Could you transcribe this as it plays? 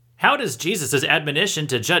How does Jesus' admonition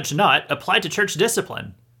to judge not apply to church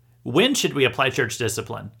discipline? When should we apply church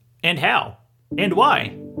discipline? And how? And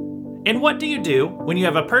why? And what do you do when you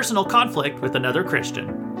have a personal conflict with another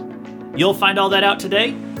Christian? You'll find all that out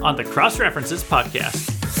today on the Cross References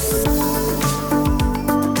Podcast.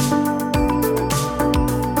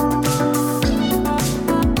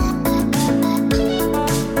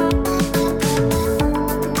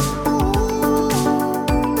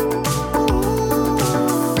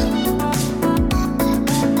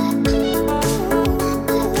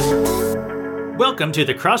 Welcome to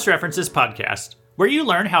the Cross References Podcast, where you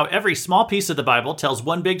learn how every small piece of the Bible tells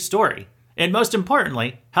one big story, and most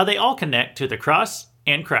importantly, how they all connect to the cross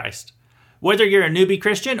and Christ. Whether you're a newbie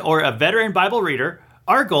Christian or a veteran Bible reader,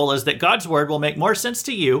 our goal is that God's Word will make more sense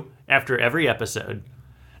to you after every episode.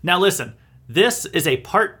 Now listen, this is a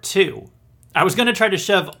part 2. I was going to try to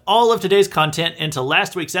shove all of today's content into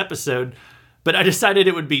last week's episode, but I decided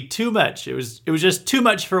it would be too much. It was just too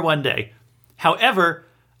much for one day. However,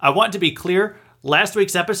 I want to be clear, last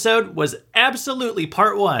week's episode was absolutely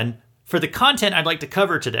part 1 for the content I'd like to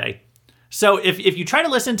cover today. So if you try to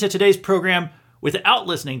listen to today's program without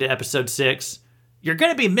listening to episode 6, you're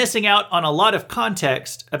going to be missing out on a lot of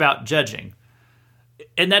context about judging.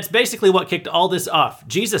 And that's basically what kicked all this off.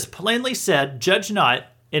 Jesus plainly said, "Judge not,"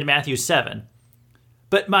 in Matthew 7.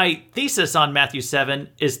 But my thesis on Matthew 7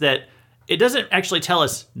 is that it doesn't actually tell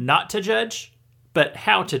us not to judge, but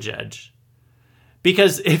how to judge.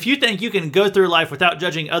 Because if you think you can go through life without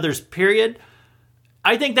judging others, period,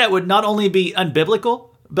 I think that would not only be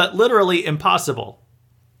unbiblical, but literally impossible.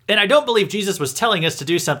 And I don't believe Jesus was telling us to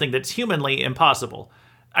do something that's humanly impossible.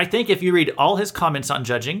 I think if you read all his comments on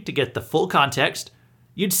judging to get the full context,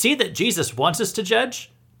 you'd see that Jesus wants us to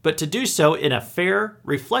judge, but to do so in a fair,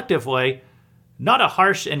 reflective way, not a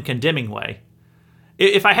harsh and condemning way.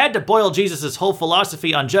 If I had to boil Jesus' whole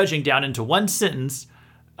philosophy on judging down into one sentence,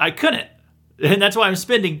 I couldn't. And that's why I'm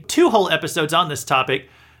spending 2 whole episodes on this topic.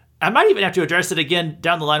 I might even have to address it again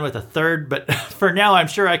down the line with a third, but for now, I'm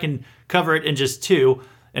sure I can cover it in just 2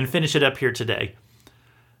 and finish it up here today.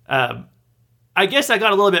 I guess I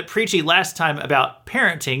got a little bit preachy last time about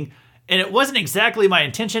parenting, and it wasn't exactly my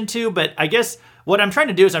intention to, but I guess what I'm trying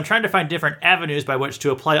to do is I'm trying to find different avenues by which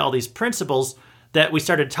to apply all these principles that we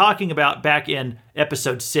started talking about back in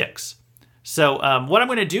episode 6. So what I'm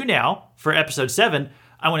going to do now for episode 7,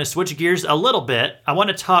 I want to switch gears a little bit. I want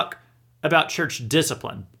to talk about church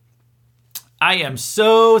discipline. I am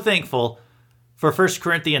so thankful for 1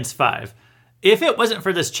 Corinthians 5. If it wasn't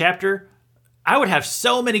for this chapter, I would have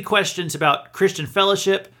so many questions about Christian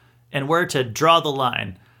fellowship and where to draw the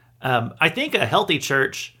line. I think a healthy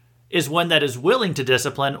church is one that is willing to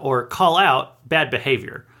discipline or call out bad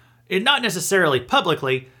behavior. And not necessarily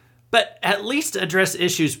publicly, but at least address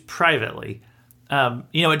issues privately.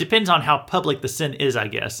 It depends on how public the sin is, I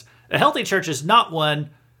guess. A healthy church is not one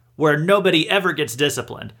where nobody ever gets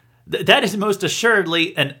disciplined. That is most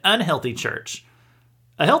assuredly an unhealthy church.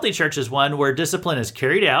 A healthy church is one where discipline is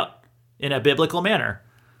carried out in a biblical manner.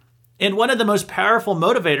 And one of the most powerful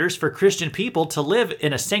motivators for Christian people to live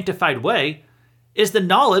in a sanctified way is the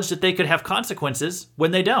knowledge that they could have consequences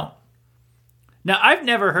when they don't. Now, I've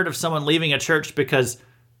never heard of someone leaving a church because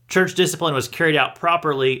church discipline was carried out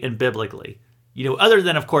properly and biblically. Other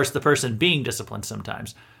than, of course, the person being disciplined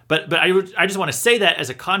sometimes. But I just want to say that as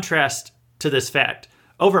a contrast to this fact.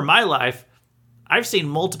 Over my life, I've seen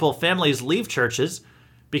multiple families leave churches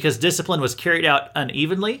because discipline was carried out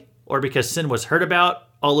unevenly or because sin was heard about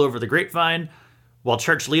all over the grapevine while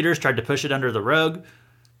church leaders tried to push it under the rug,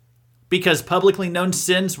 because publicly known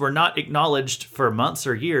sins were not acknowledged for months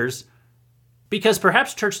or years, because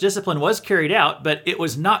perhaps church discipline was carried out, but it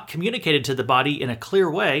was not communicated to the body in a clear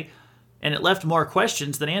way, and it left more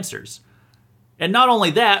questions than answers. And not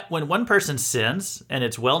only that, when one person sins, and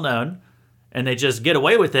it's well known, and they just get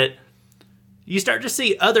away with it, you start to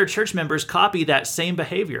see other church members copy that same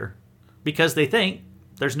behavior because they think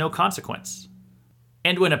there's no consequence.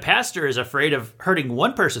 And when a pastor is afraid of hurting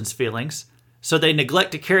one person's feelings, so they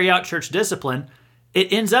neglect to carry out church discipline,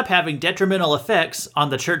 it ends up having detrimental effects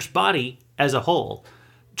on the church body as a whole.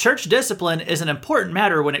 Church discipline is an important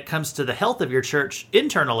matter when it comes to the health of your church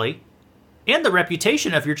internally and the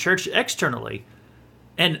reputation of your church externally.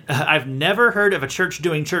 And I've never heard of a church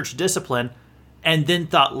doing church discipline and then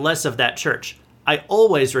thought less of that church. I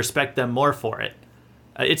always respect them more for it.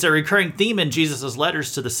 It's a recurring theme in Jesus'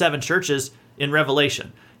 letters to the 7 churches in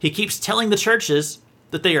Revelation. He keeps telling the churches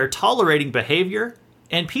that they are tolerating behavior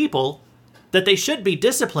and people that they should be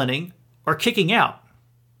disciplining or kicking out.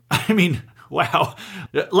 I mean, wow.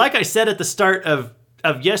 Like I said at the start of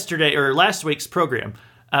yesterday or last week's program,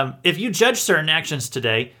 if you judge certain actions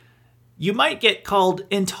today, you might get called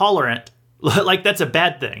intolerant, like that's a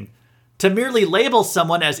bad thing. To merely label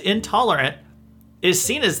someone as intolerant is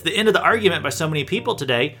seen as the end of the argument by so many people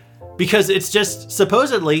today because it's just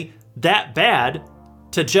supposedly that bad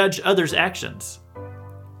to judge others' actions.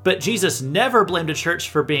 But Jesus never blamed a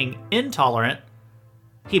church for being intolerant.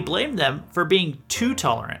 He blamed them for being too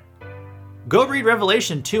tolerant. Go read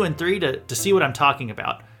Revelation 2 and 3 to see what I'm talking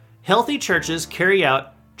about. Healthy churches carry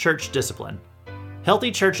out church discipline.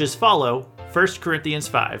 Healthy churches follow 1 Corinthians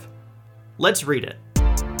 5. Let's read it.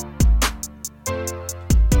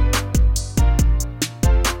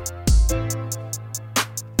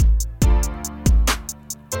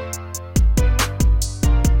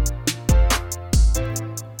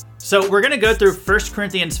 So we're going to go through 1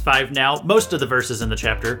 Corinthians 5 now, most of the verses in the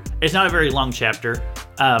chapter. It's not a very long chapter.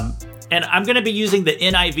 And I'm going to be using the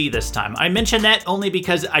NIV this time. I mention that only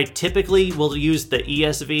because I typically will use the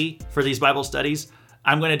ESV for these Bible studies.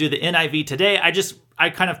 I'm going to do the NIV today. I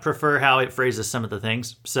kind of prefer how it phrases some of the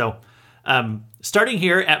things. So starting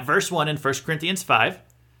here at verse 1 in 1 Corinthians 5,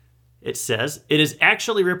 it says, "It is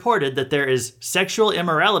actually reported that there is sexual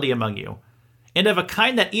immorality among you, and of a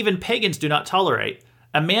kind that even pagans do not tolerate.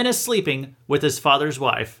 A man is sleeping with his father's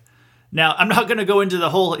wife." Now, I'm not going to go into the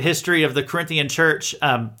whole history of the Corinthian church.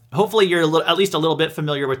 Hopefully, you're at least a little bit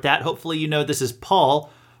familiar with that. Hopefully, you know this is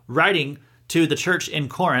Paul writing to the church in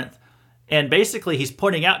Corinth. And basically, he's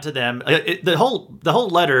pointing out to them, the whole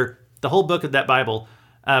letter, the whole book of that Bible,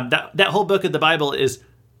 that whole book of the Bible is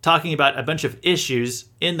talking about a bunch of issues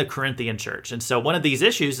in the Corinthian church. And so one of these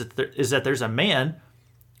issues is that there's a man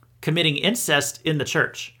committing incest in the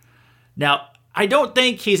church. Now, I don't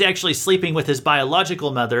think he's actually sleeping with his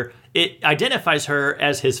biological mother. It identifies her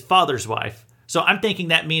as his father's wife. So I'm thinking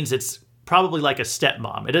that means it's probably like a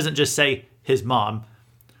stepmom. It doesn't just say his mom.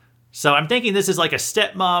 So I'm thinking this is like a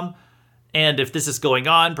stepmom. And if this is going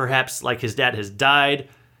on, perhaps like his dad has died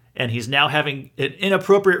and he's now having an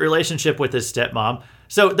inappropriate relationship with his stepmom.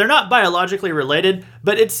 So they're not biologically related,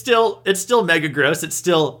 but it's still mega gross. It's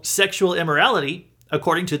still sexual immorality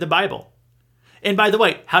according to the Bible. And by the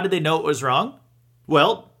way, how did they know it was wrong?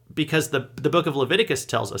 Well, because the book of Leviticus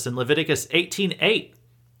tells us in Leviticus 18:8,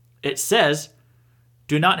 it says,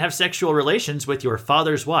 "Do not have sexual relations with your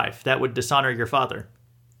father's wife. That would dishonor your father."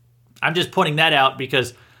 I'm just pointing that out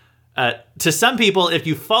because to some people, if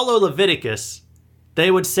you follow Leviticus, they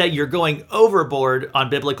would say you're going overboard on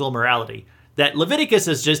biblical morality. That Leviticus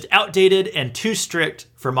is just outdated and too strict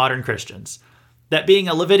for modern Christians. That being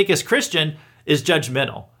a Leviticus Christian is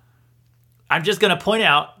judgmental. I'm just going to point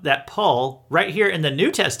out that Paul, right here in the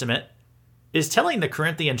New Testament, is telling the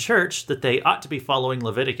Corinthian church that they ought to be following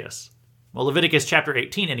Leviticus. Well, Leviticus chapter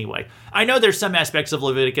 18 anyway. I know there's some aspects of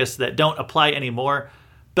Leviticus that don't apply anymore,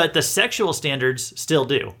 but the sexual standards still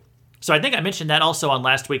do. So I think I mentioned that also on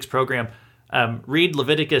last week's program. Read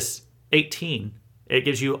Leviticus 18. It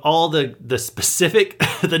gives you all the specific,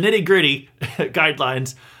 the nitty-gritty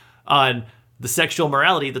guidelines on the sexual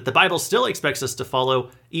morality that the Bible still expects us to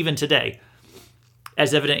follow even today,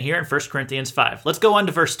 as evident here in 1 Corinthians 5. Let's go on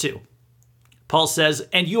to verse 2. Paul says,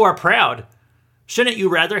 "And you are proud. Shouldn't you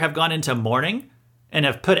rather have gone into mourning and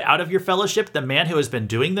have put out of your fellowship the man who has been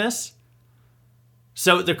doing this?"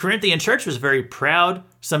 So the Corinthian church was very proud.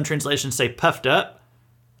 Some translations say puffed up.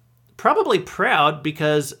 Probably proud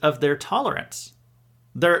because of their tolerance.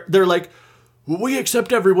 They're like, "We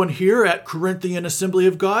accept everyone here at Corinthian Assembly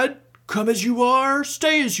of God. Come as you are,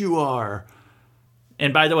 stay as you are."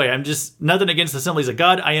 And by the way, I'm just nothing against Assemblies of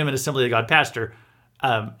God. I am an Assembly of God pastor.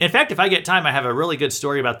 In fact, if I get time, I have a really good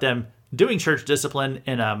story about them doing church discipline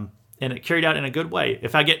and it carried out in a good way,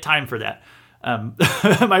 if I get time for that.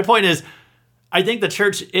 My point is, I think the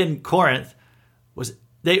church in Corinth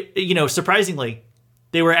surprisingly,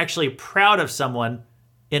 they were actually proud of someone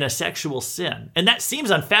in a sexual sin. And that seems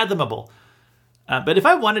unfathomable. But if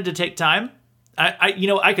I wanted to take time,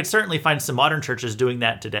 I could certainly find some modern churches doing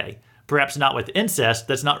that today. Perhaps not with incest.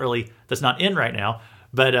 That's not in right now.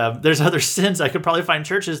 But there's other sins. I could probably find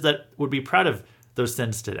churches that would be proud of those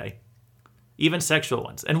sins today, even sexual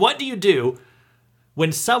ones. And what do you do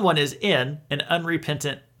when someone is in an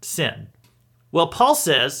unrepentant sin? Well, Paul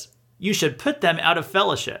says you should put them out of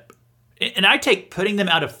fellowship. And I take putting them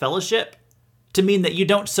out of fellowship to mean that you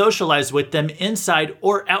don't socialize with them inside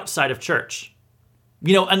or outside of church.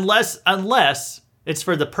 Unless it's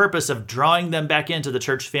for the purpose of drawing them back into the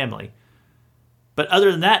church family. But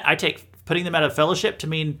other than that, I take putting them out of fellowship to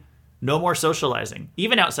mean no more socializing,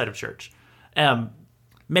 even outside of church.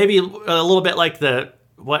 Maybe a little bit like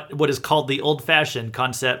what is called the old-fashioned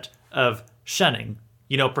concept of shunning.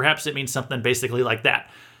 Perhaps it means something basically like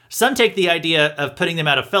that. Some take the idea of putting them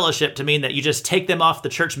out of fellowship to mean that you just take them off the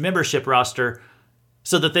church membership roster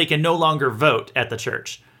so that they can no longer vote at the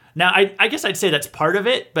church. Now, I guess I'd say that's part of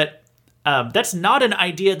it, but that's not an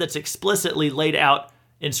idea that's explicitly laid out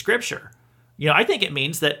in Scripture. I think it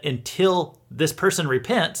means that until this person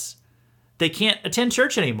repents, they can't attend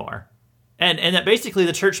church anymore. And that basically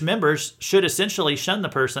the church members should essentially shun the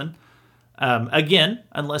person, again,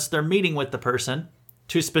 unless they're meeting with the person,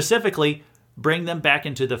 to specifically bring them back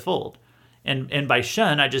into the fold. And by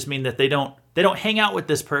shun, I just mean that they don't hang out with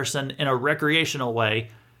this person in a recreational way.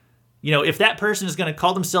 If that person is going to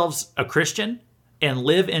call themselves a Christian and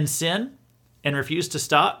live in sin and refuse to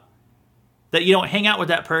stop, that you don't hang out with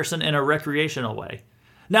that person in a recreational way.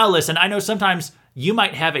 Now, listen, I know sometimes you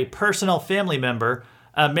might have a personal family member.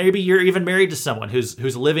 Maybe you're even married to someone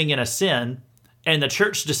who's living in a sin, and the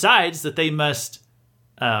church decides that they must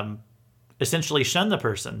essentially shun the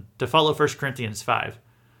person to follow 1 Corinthians 5.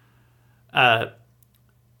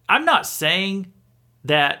 I'm not saying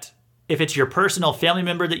that if it's your personal family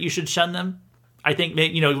member that you should shun them. I think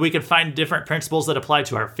we could find different principles that apply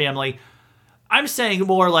to our family. I'm saying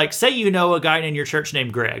more like, say a guy in your church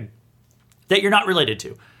named Greg that you're not related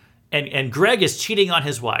to, and Greg is cheating on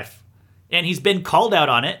his wife, and he's been called out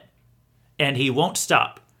on it, and he won't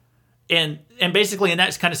stop. And basically in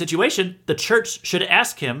that kind of situation, the church should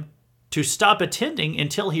ask him to stop attending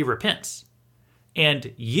until he repents.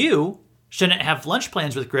 And you shouldn't have lunch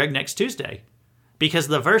plans with Greg next Tuesday, because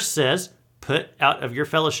the verse says, put out of your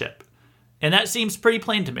fellowship. And that seems pretty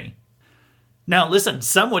plain to me. Now, listen,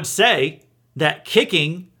 some would say that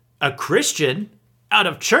kicking a Christian out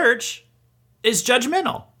of church is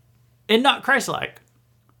judgmental and not Christ-like.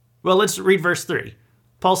 Well, let's read verse 3.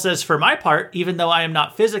 Paul says, for my part, even though I am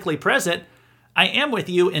not physically present, I am with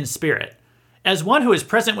you in spirit. As one who is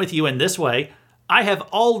present with you in this way, I have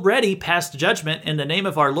already passed judgment in the name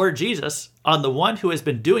of our Lord Jesus on the one who has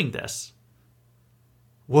been doing this.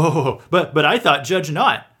 Whoa, but I thought judge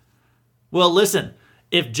not. Well, listen,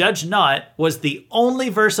 if judge not was the only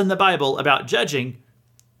verse in the Bible about judging,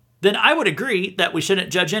 then I would agree that we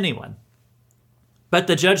shouldn't judge anyone. But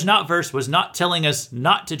the judge not verse was not telling us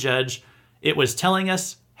not to judge. It was telling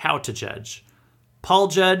us how to judge. Paul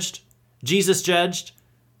judged, Jesus judged,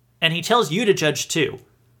 and he tells you to judge too,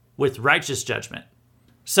 with righteous judgment.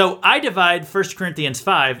 So I divide 1 Corinthians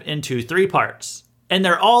 5 into 3 parts, and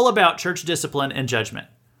they're all about church discipline and judgment.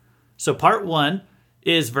 So part 1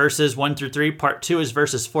 is verses 1 through 3, part 2 is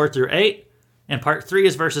verses 4 through 8, and part 3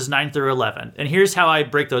 is verses 9 through 11. And here's how I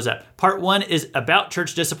break those up. Part 1 is about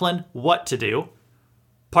church discipline, what to do.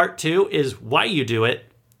 Part 2 is why you do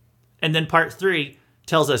it. And then part 3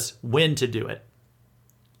 tells us when to do it.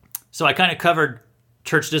 So I kind of covered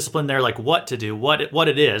church discipline there, like what to do, what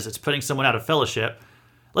it is. It's putting someone out of fellowship.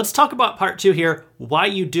 Let's talk about part 2 here, why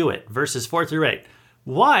you do it, verses 4 through 8.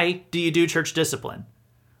 Why do you do church discipline?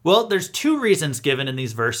 Well, there's 2 reasons given in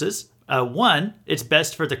these verses. 1, it's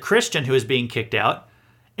best for the Christian who is being kicked out.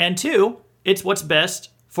 And 2, it's what's best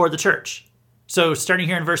for the church. So starting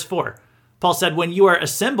here in verse 4, Paul said, when you are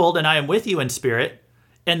assembled and I am with you in spirit,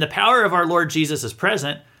 and the power of our Lord Jesus is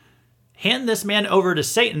present, hand this man over to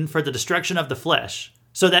Satan for the destruction of the flesh,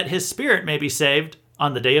 so that his spirit may be saved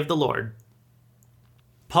on the day of the Lord.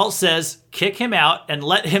 Paul says, kick him out and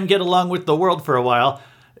let him get along with the world for a while.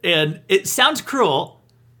 And it sounds cruel,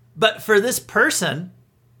 but for this person,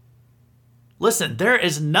 listen, there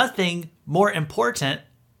is nothing more important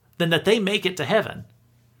than that they make it to heaven.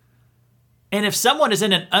 And if someone is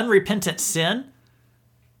in an unrepentant sin,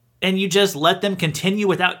 and you just let them continue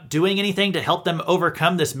without doing anything to help them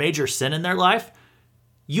overcome this major sin in their life,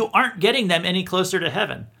 you aren't getting them any closer to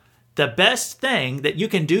heaven. The best thing that you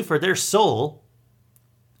can do for their soul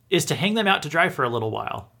is to hang them out to dry for a little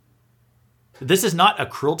while. This is not a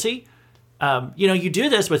cruelty. You do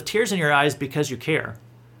this with tears in your eyes because you care.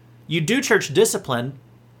 You do church discipline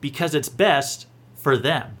because it's best for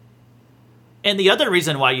them. And the other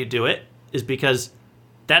reason why you do it is because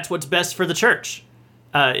that's what's best for the church.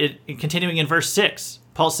 Continuing in verse 6,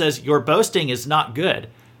 Paul says, your boasting is not good.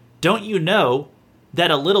 Don't you know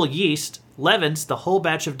that a little yeast leavens the whole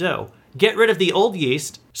batch of dough? Get rid of the old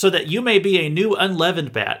yeast so that you may be a new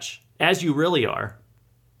unleavened batch, as you really are.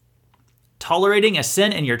 Tolerating a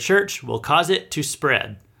sin in your church will cause it to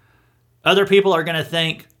spread. Other people are going to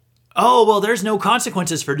think, oh, well, there's no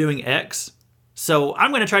consequences for doing X, so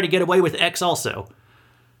I'm going to try to get away with X also.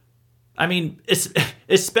 I mean,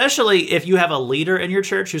 especially if you have a leader in your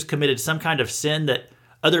church who's committed some kind of sin that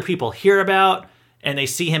other people hear about and they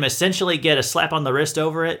see him essentially get a slap on the wrist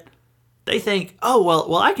over it, they think, oh,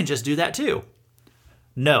 well, I can just do that too.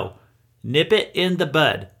 No, nip it in the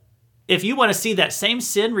bud. if you want to see that same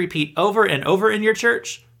sin repeat over and over in your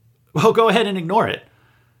church, well, go ahead and ignore it.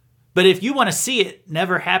 But if you want to see it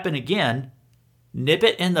never happen again, nip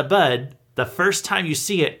it in the bud the first time you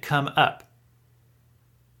see it come up.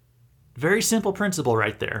 Very simple principle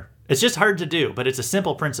right there. It's just hard to do, but it's a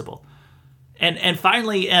simple principle. And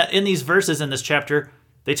finally, in these verses in this chapter,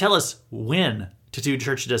 they tell us when to do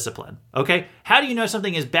church discipline. Okay? How do you know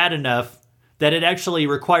something is bad enough that it actually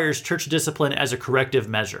requires church discipline as a corrective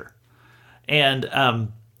measure? And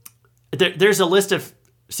there's a list of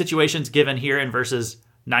situations given here in verses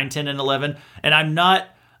 9, 10, and 11. And I'm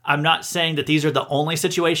not saying that these are the only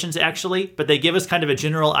situations actually, but they give us kind of a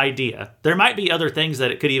general idea. There might be other things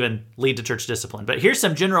that it could even lead to church discipline. But here's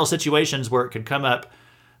some general situations where it could come up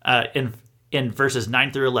in verses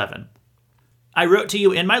 9 through 11. I wrote to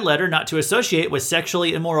you in my letter not to associate with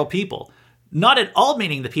sexually immoral people, not at all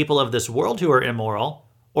meaning the people of this world who are immoral,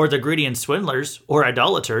 or the greedy and swindlers, or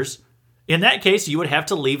idolaters. In that case, you would have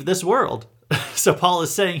to leave this world. So Paul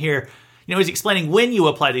is saying here, he's explaining when you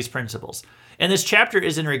apply these principles. And this chapter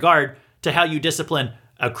is in regard to how you discipline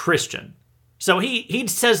a Christian. So he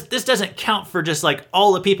says this doesn't count for just like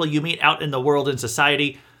all the people you meet out in the world and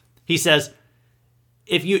society. He says,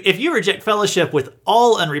 if you reject fellowship with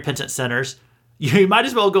all unrepentant sinners, you might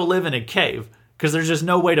as well go live in a cave, because there's just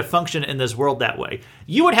no way to function in this world that way.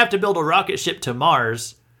 You would have to build a rocket ship to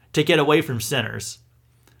Mars to get away from sinners.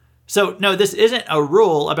 So no, this isn't a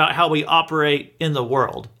rule about how we operate in the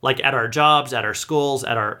world, like at our jobs, at our schools,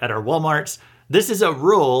 at our Walmarts. This is a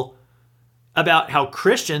rule about how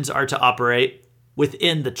Christians are to operate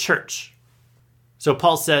within the church. So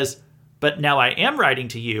Paul says, but now I am writing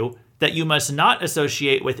to you that you must not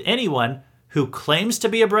associate with anyone who claims to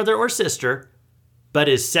be a brother or sister, but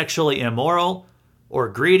is sexually immoral, or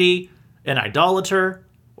greedy, an idolater,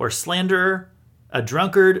 or slanderer, a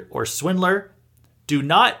drunkard, or swindler. Do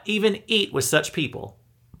not even eat with such people.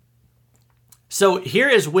 So here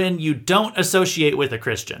is when you don't associate with a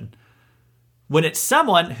Christian. When it's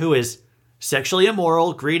someone who is sexually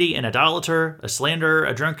immoral, greedy, an idolater, a slanderer,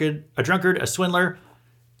 a drunkard, a swindler,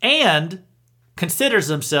 and considers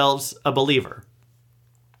themselves a believer.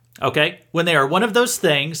 Okay? When they are one of those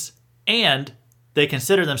things and they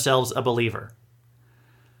consider themselves a believer.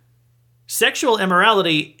 Sexual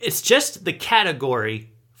immorality, it's just the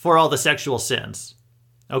category for all the sexual sins.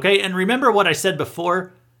 Okay? And remember what I said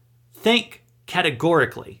before? Think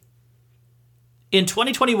categorically. In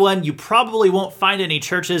 2021, you probably won't find any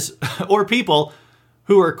churches or people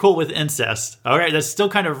who are cool with incest. All right? That's still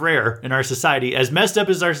kind of rare in our society. As messed up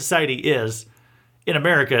as our society is, in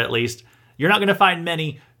America at least, you're not going to find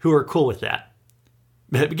many who are cool with that.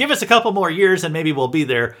 Give us a couple more years and maybe we'll be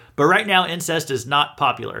there. But right now, incest is not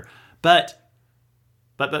popular. But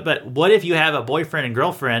what if you have a boyfriend and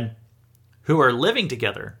girlfriend who are living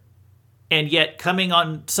together and yet coming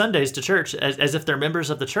on Sundays to church as if they're members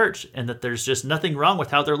of the church and that there's just nothing wrong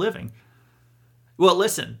with how they're living? Well,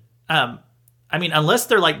 listen, unless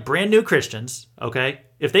they're like brand new Christians, okay?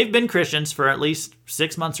 If they've been Christians for at least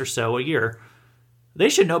 6 months or so, a year, they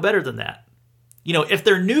should know better than that. If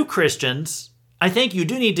they're new Christians, I think you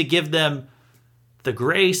do need to give them the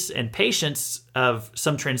grace and patience of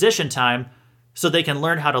some transition time so they can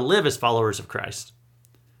learn how to live as followers of Christ.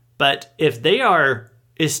 But if they are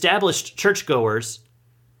established churchgoers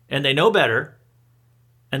and they know better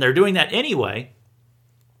and they're doing that anyway,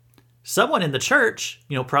 someone in the church,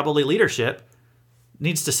 probably leadership,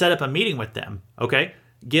 needs to set up a meeting with them, okay?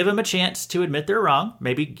 Give them a chance to admit they're wrong.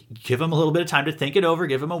 Maybe give them a little bit of time to think it over.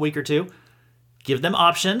 Give them a week or two. Give them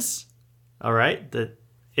options, all right? That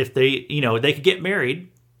if they, they could get married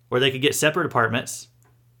or they could get separate apartments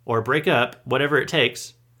or break up, whatever it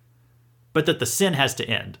takes, but that the sin has to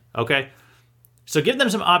end, okay? So give them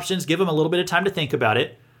some options. Give them a little bit of time to think about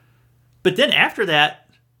it. But then after that,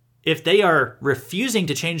 if they are refusing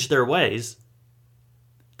to change their ways,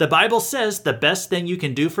 the Bible says the best thing you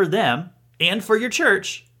can do for them and for your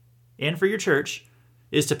church,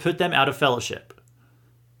 is to put them out of fellowship.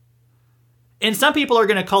 And some people are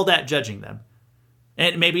going to call that judging them.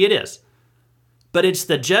 And maybe it is. But it's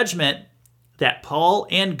the judgment that Paul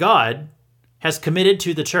and God has committed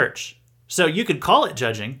to the church. So you could call it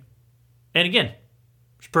judging. And again,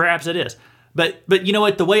 perhaps it is. But you know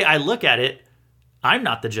what? The way I look at it, I'm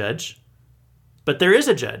not the judge. But there is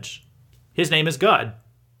a judge. His name is God.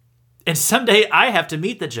 And someday I have to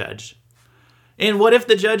meet the judge. And what if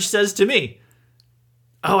the judge says to me,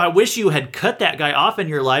 oh, I wish you had cut that guy off in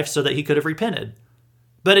your life so that he could have repented.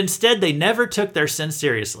 But instead, they never took their sin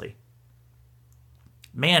seriously.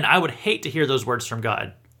 Man, I would hate to hear those words from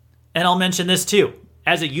God. And I'll mention this too.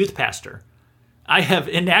 As a youth pastor, I have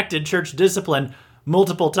enacted church discipline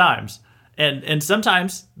multiple times. And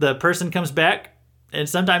sometimes the person comes back and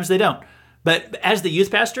sometimes they don't. But as the youth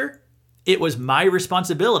pastor, it was my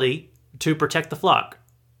responsibility to protect the flock.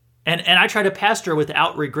 And I try to pastor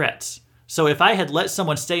without regrets. So if I had let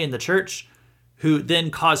someone stay in the church who then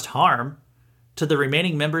caused harm to the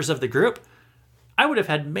remaining members of the group, I would have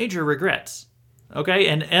had major regrets. Okay,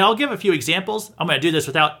 and I'll give a few examples. I'm going to do this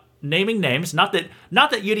without naming names. Not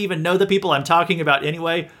that you'd even know the people I'm talking about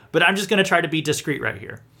anyway, but I'm just going to try to be discreet right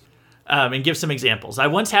here and give some examples. I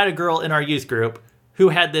once had a girl in our youth group who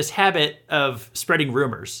had this habit of spreading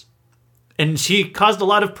rumors. And she caused a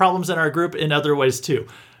lot of problems in our group in other ways too,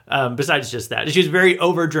 besides just that. She was very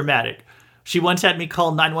overdramatic. She once had me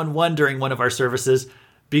call 911 during one of our services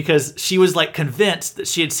because she was like convinced that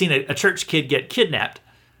she had seen a church kid get kidnapped.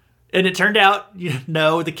 And it turned out,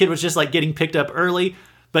 no, the kid was just like getting picked up early.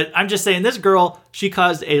 But I'm just saying, this girl, she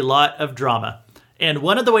caused a lot of drama. And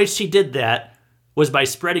one of the ways she did that was by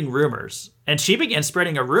spreading rumors. And she began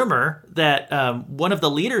spreading a rumor that one of the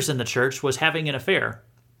leaders in the church was having an affair.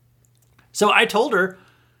 So I told her,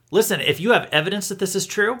 listen, if you have evidence that this is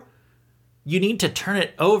true, you need to turn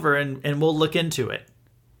it over and we'll look into it.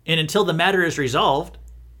 And until the matter is resolved,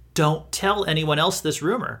 don't tell anyone else this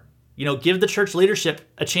rumor. Give the church leadership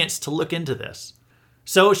a chance to look into this.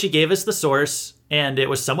 So she gave us the source, and it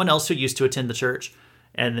was someone else who used to attend the church.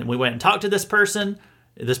 And then we went and talked to this person.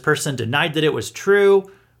 This person denied that it was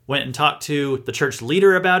true, went and talked to the church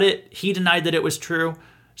leader about it. He denied that it was true.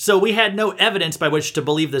 So we had no evidence by which to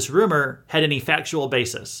believe this rumor had any factual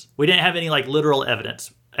basis. We didn't have any literal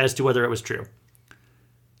evidence as to whether it was true.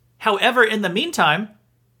 However, in the meantime,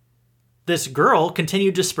 this girl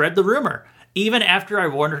continued to spread the rumor, even after I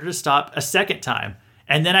warned her to stop a second time.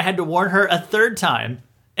 And then I had to warn her a third time.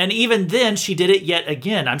 And even then, she did it yet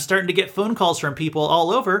again. I'm starting to get phone calls from people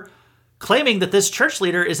all over claiming that this church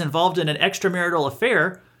leader is involved in an extramarital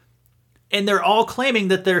affair. And they're all claiming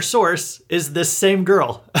that their source is this same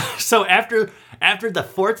girl. So after the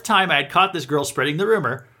fourth time I had caught this girl spreading the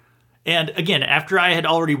rumor, and again, after I had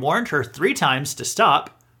already warned her 3 times to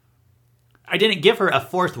stop, I didn't give her a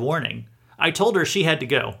fourth warning. I told her she had to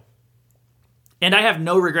go. And I have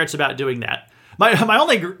no regrets about doing that. My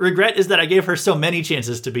only regret is that I gave her so many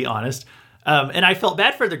chances, to be honest. And I felt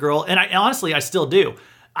bad for the girl, and honestly, I still do.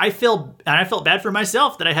 I felt bad for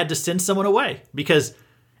myself that I had to send someone away, because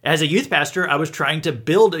as a youth pastor, I was trying to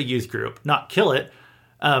build a youth group, not kill it.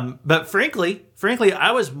 But frankly,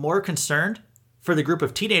 I was more concerned for the group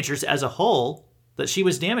of teenagers as a whole that she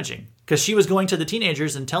was damaging, because she was going to the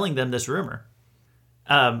teenagers and telling them this rumor.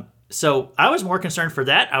 So I was more concerned for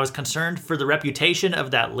that. I was concerned for the reputation of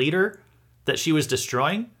that leader that she was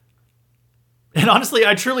destroying. And honestly,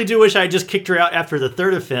 I truly do wish I had just kicked her out after the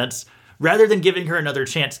third offense rather than giving her another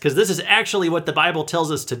chance, because this is actually what the Bible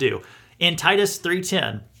tells us to do. In Titus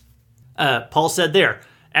 3:10, Paul said there,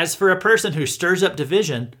 "As for a person who stirs up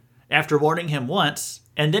division after warning him once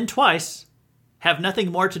and then twice, have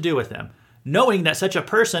nothing more to do with him, knowing that such a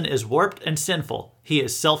person is warped and sinful. He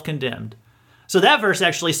is self-condemned." So that verse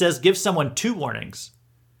actually says give someone 2 warnings.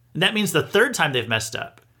 And that means the third time they've messed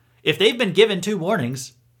up. If they've been given 2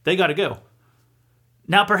 warnings, they got to go.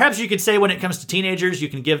 Now, perhaps you could say when it comes to teenagers, you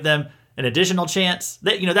can give them an additional chance.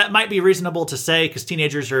 That might be reasonable to say, because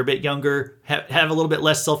teenagers are a bit younger, have a little bit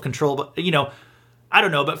less self-control. But, I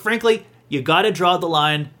don't know. But frankly, you got to draw the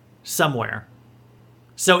line somewhere.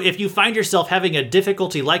 So if you find yourself having a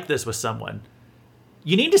difficulty like this with someone,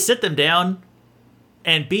 you need to sit them down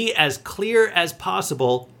and be as clear as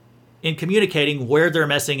possible in communicating where they're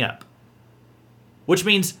messing up. Which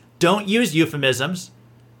means don't use euphemisms.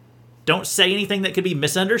 Don't say anything that could be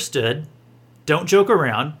misunderstood. Don't joke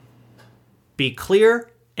around. Be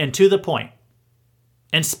clear and to the point.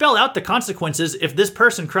 And spell out the consequences if this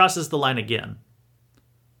person crosses the line again.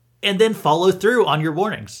 And then follow through on your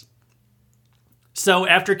warnings. So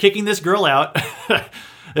after kicking this girl out,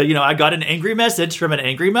 I got an angry message from an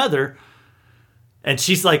angry mother. And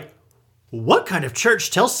she's like, what kind of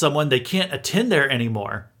church tells someone they can't attend there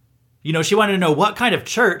anymore? She wanted to know what kind of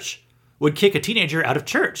church would kick a teenager out of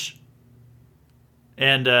church.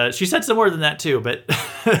 And she said some more than that too, but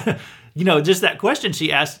just that question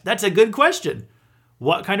she asked, that's a good question.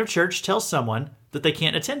 What kind of church tells someone that they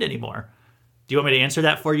can't attend anymore? Do you want me to answer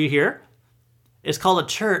that for you here? It's called a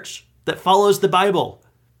church that follows the Bible.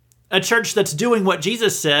 A church that's doing what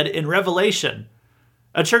Jesus said in Revelation.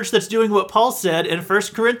 A church that's doing what Paul said in 1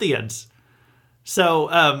 Corinthians.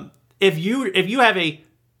 So if you have a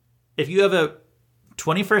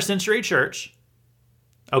 21st century church,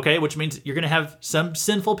 okay, which means you're going to have some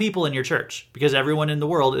sinful people in your church, because everyone in the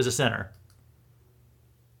world is a sinner.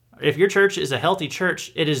 If your church is a healthy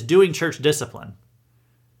church, it is doing church discipline.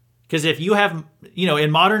 Because if you have,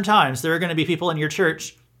 in modern times, there are going to be people in your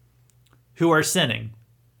church who are sinning.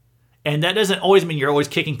 And that doesn't always mean you're always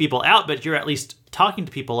kicking people out, but you're at least talking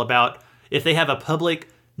to people about if they have a public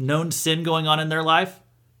known sin going on in their life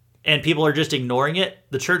and people are just ignoring it,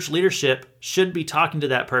 the church leadership should be talking to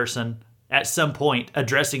that person at some point,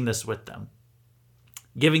 addressing this with them,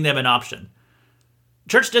 giving them an option.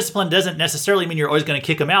 Church discipline doesn't necessarily mean you're always going to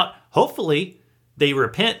kick them out. Hopefully, they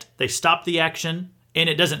repent, they stop the action, and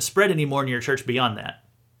it doesn't spread anymore in your church beyond that.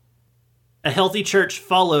 A healthy church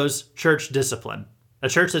follows church discipline. A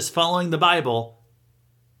church that's following the Bible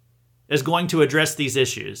is going to address these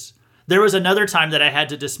issues. There was another time that I had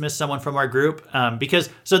to dismiss someone from our group because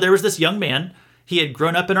there was this young man. He had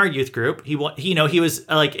grown up in our youth group. He was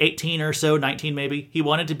like 18 or so, 19 maybe. He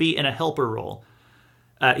wanted to be in a helper role.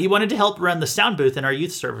 He wanted to help run the sound booth in our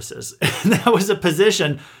youth services. And that was a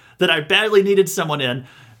position that I badly needed someone in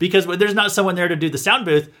because when there's not someone there to do the sound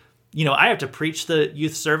booth, I have to preach the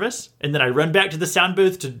youth service, and then I run back to the sound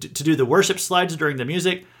booth to do the worship slides during the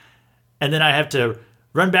music, and then I have to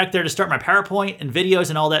run back there to start my PowerPoint and videos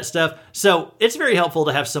and all that stuff. So it's very helpful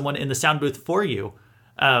to have someone in the sound booth for you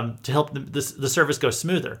to help the service go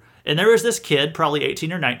smoother. And there was this kid, probably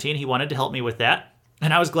 18 or 19, he wanted to help me with that,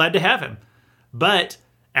 and I was glad to have him. But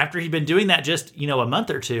after he'd been doing that just, a month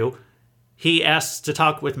or two, he asks to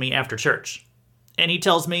talk with me after church. And he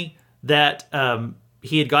tells me that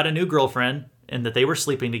he had got a new girlfriend and that they were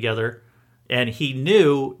sleeping together, and he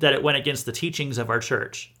knew that it went against the teachings of our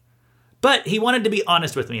church. But he wanted to be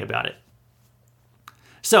honest with me about it.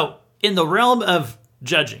 So, in the realm of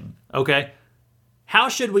judging, okay, how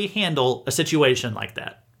should we handle a situation like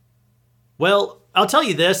that? Well, I'll tell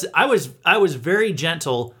you this, I was very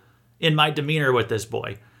gentle in my demeanor with this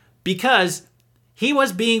boy because he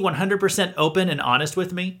was being 100% open and honest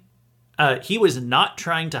with me. He was not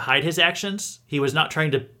trying to hide his actions. He was not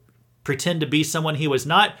trying to pretend to be someone he was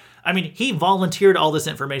not. I mean, he volunteered all this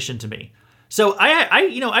information to me. So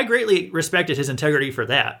I greatly respected his integrity for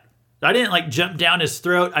that. I didn't jump down his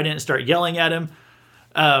throat. I didn't start yelling at him.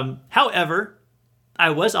 However,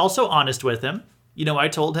 I was also honest with him. I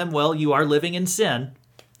told him, well, you are living in sin.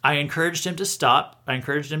 I encouraged him to stop. I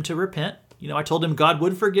encouraged him to repent. I told him God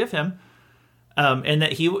would forgive him. And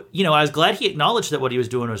that I was glad he acknowledged that what he was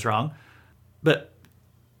doing was wrong. But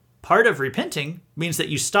part of repenting means that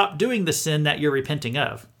you stop doing the sin that you're repenting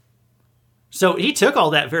of. So he took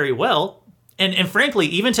all that very well. And frankly,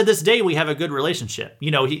 even to this day, we have a good relationship.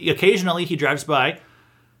 Occasionally he drives by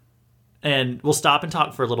and we'll stop and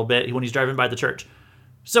talk for a little bit when he's driving by the church.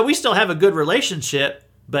 So we still have a good relationship,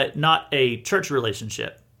 but not a church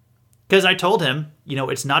relationship. Because I told him,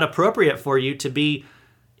 it's not appropriate for you to be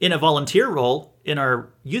in a volunteer role in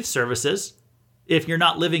our youth services if you're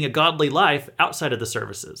not living a godly life outside of the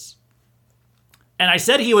services. And I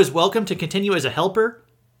said he was welcome to continue as a helper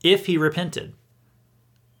if he repented.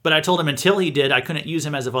 But I told him until he did, I couldn't use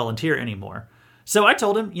him as a volunteer anymore. So I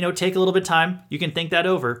told him, take a little bit of time. You can think that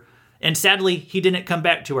over. And sadly, he didn't come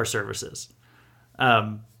back to our services.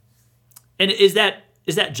 And is that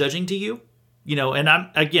judging to you? And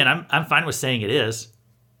I'm fine with saying it is.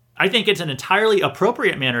 I think it's an entirely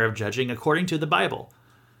appropriate manner of judging according to the Bible.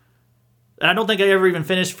 And I don't think I ever even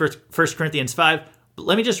finished 1 Corinthians 5, but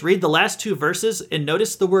let me just read the last two verses and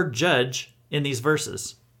notice the word judge in these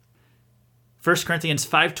verses. 1 Corinthians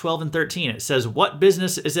 5, 12 and 13, it says, "What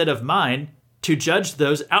business is it of mine to judge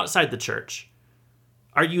those outside the church?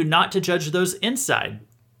 Are you not to judge those inside?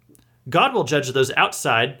 God will judge those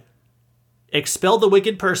outside. Expel the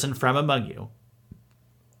wicked person from among you."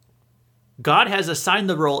 God has assigned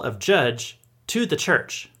the role of judge to the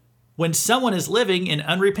church. When someone is living in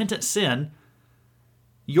unrepentant sin,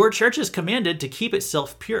 your church is commanded to keep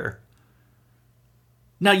itself pure.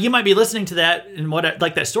 Now, you might be listening to that and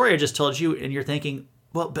like that story I just told you, and you're thinking,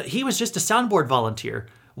 well, but he was just a soundboard volunteer.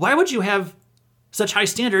 Why would you have such high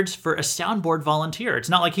standards for a soundboard volunteer? It's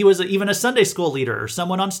not like he was even a Sunday school leader or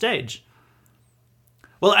someone on stage.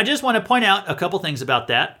 Well, I just want to point out a couple things about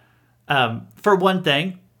that. For one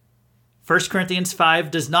thing, 1 Corinthians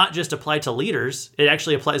 5 does not just apply to leaders. It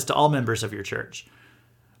actually applies to all members of your church.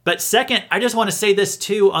 But second, I just want to say this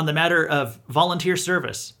too on the matter of volunteer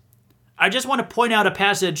service. I just want to point out a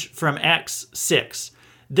passage from Acts 6.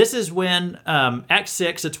 This is when Acts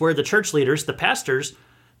 6, it's where the church leaders, the pastors,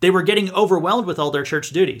 they were getting overwhelmed with all their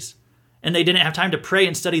church duties. And they didn't have time to pray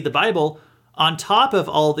and study the Bible on top of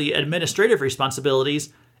all the administrative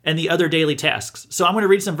responsibilities and the other daily tasks. So I'm going to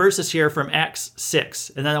read some verses here from Acts 6,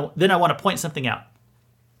 and then I want to point something out.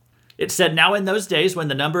 It said, "Now in those days when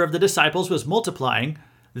the number of the disciples was multiplying,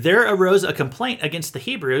 there arose a complaint against the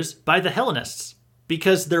Hebrews by the Hellenists,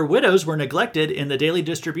 because their widows were neglected in the daily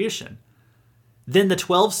distribution. Then the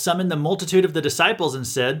 12 summoned the multitude of the disciples and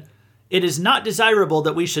said, "It is not desirable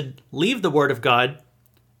that we should leave the word of God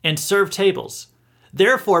and serve tables.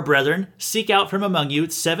 Therefore, brethren, seek out from among you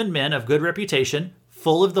 7 men of good reputation,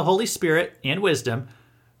 full of the Holy Spirit and wisdom,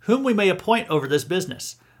 whom we may appoint over this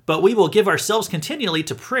business. But we will give ourselves continually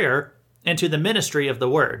to prayer and to the ministry of the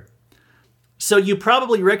word." So you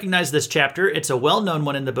probably recognize this chapter. It's a well-known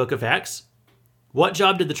one in the book of Acts. What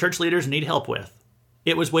job did the church leaders need help with?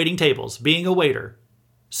 It was waiting tables, being a waiter,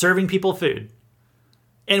 serving people food.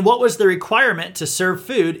 And what was the requirement to serve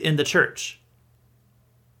food in the church?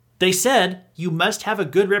 They said, you must have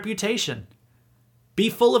a good reputation. Be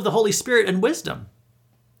full of the Holy Spirit and wisdom.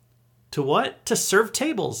 To what? To serve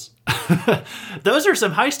tables. Those are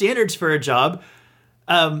some high standards for a job,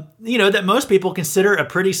 that most people consider a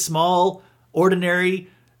pretty small, ordinary,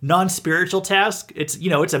 non-spiritual task. It's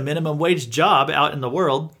a minimum wage job out in the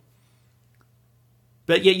world.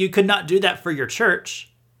 But yet you could not do that for your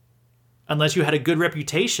church unless you had a good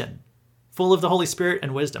reputation, full of the Holy Spirit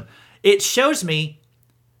and wisdom. It shows me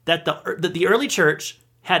that the early church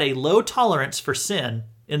had a low tolerance for sin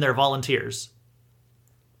in their volunteers.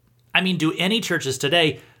 I mean, do any churches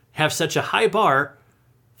today have such a high bar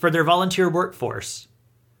for their volunteer workforce?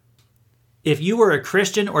 If you were a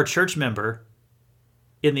Christian or church member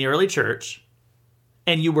in the early church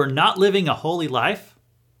and you were not living a holy life,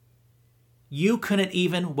 you couldn't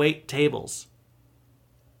even wait tables.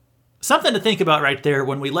 Something to think about right there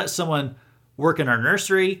when we let someone work in our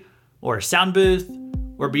nursery or a sound booth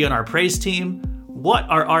or be on our praise team. What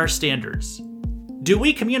are our standards? Do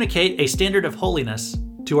we communicate a standard of holiness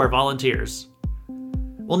to our volunteers?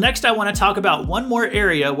 Well, next I want to talk about one more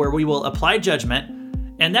area where we will apply judgment,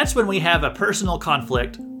 and that's when we have a personal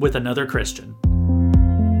conflict with another Christian.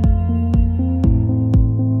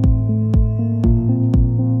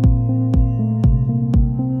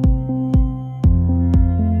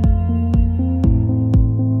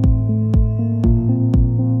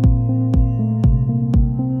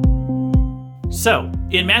 So,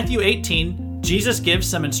 in Matthew 18, Jesus gives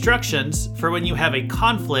some instructions for when you have a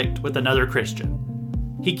conflict with another Christian.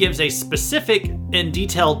 He gives a specific and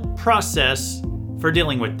detailed process for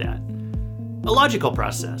dealing with that. A logical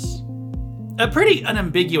process. A pretty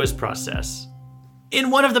unambiguous process. In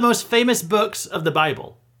one of the most famous books of the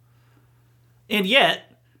Bible. And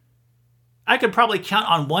yet, I could probably count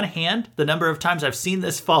on one hand the number of times I've seen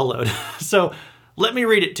this followed. So, let me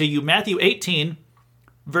read it to you. Matthew 18,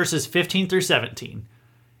 verses 15 through 17.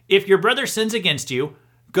 If your brother sins against you,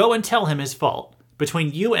 go and tell him his fault,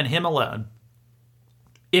 between you and him alone.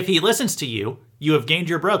 If he listens to you, you have gained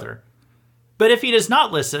your brother. But if he does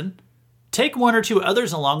not listen, take 1 or 2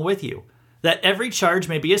 others along with you, that every charge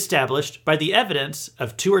may be established by the evidence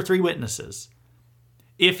of 2 or 3 witnesses.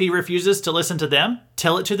 If he refuses to listen to them,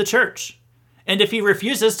 tell it to the church. And if he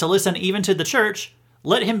refuses to listen even to the church,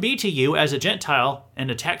 let him be to you as a Gentile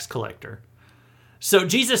and a tax collector. So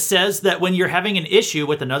Jesus says that when you're having an issue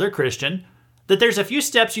with another Christian, that there's a few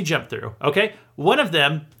steps you jump through, okay? One of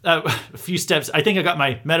them, a few steps, I think I got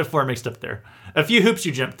my metaphor mixed up there. A few hoops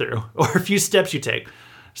you jump through, or a few steps you take.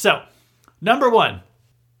 So, number 1,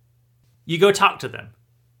 you go talk to them.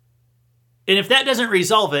 And if that doesn't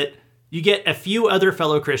resolve it, you get a few other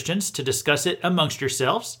fellow Christians to discuss it amongst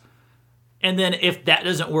yourselves. And then if that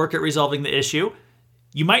doesn't work at resolving the issue,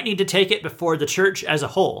 you might need to take it before the church as a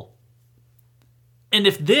whole. And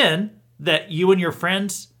if then that you and your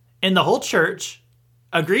friends and the whole church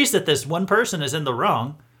agrees that this one person is in the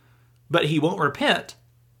wrong, but he won't repent,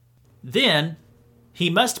 then he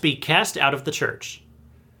must be cast out of the church.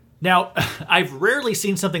 Now, I've rarely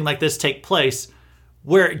seen something like this take place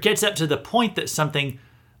where it gets up to the point that something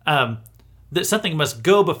must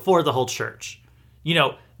go before the whole church.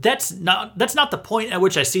 That's not the point at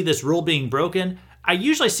which I see this rule being broken. I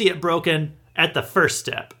usually see it broken at the first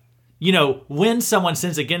step. When someone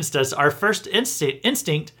sins against us, our first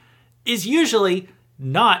instinct is usually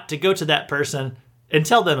not to go to that person and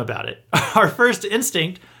tell them about it. Our first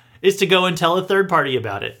instinct is to go and tell a third party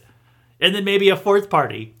about it. And then maybe a fourth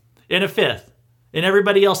party, and a fifth, and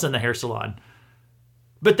everybody else in the hair salon.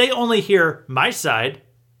 But they only hear my side,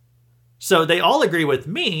 so they all agree with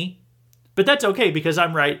me, but that's okay because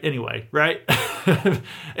I'm right anyway, right? and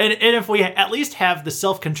if we at least have the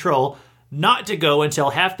self-control not to go and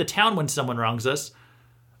tell half the town when someone wrongs us,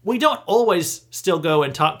 we don't always still go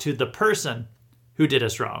and talk to the person who did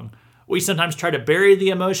us wrong. We sometimes try to bury the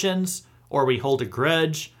emotions, or we hold a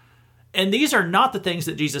grudge. And these are not the things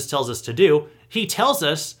that Jesus tells us to do. He tells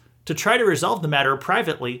us to try to resolve the matter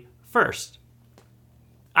privately first.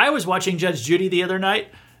 I was watching Judge Judy the other night,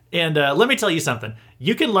 And let me tell you something.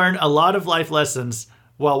 You can learn a lot of life lessons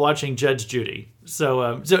while watching Judge Judy.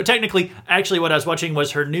 So technically, actually what I was watching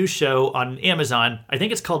was her new show on Amazon. I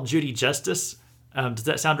think it's called Judy Justice. Does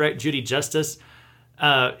that sound right? Judy Justice.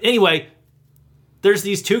 Anyway, there's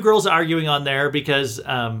these two girls arguing on there because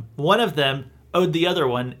one of them owed the other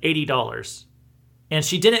one $80. And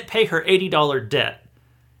she didn't pay her $80 debt.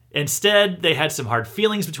 Instead, they had some hard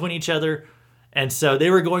feelings between each other. And so they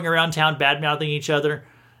were going around town bad-mouthing each other.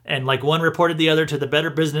 And like one reported the other to the Better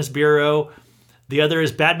Business Bureau. The other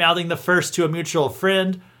is bad-mouthing the first to a mutual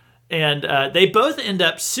friend. And they both end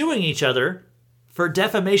up suing each other for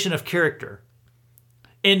defamation of character.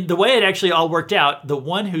 And the way it actually all worked out, the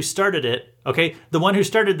one who started it, the one who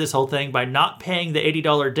started this whole thing by not paying the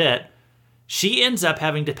 $80 debt, she ends up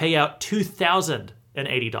having to pay out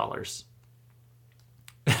 $2,080.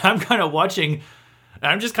 I'm kind of watching,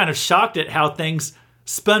 I'm just kind of shocked at how things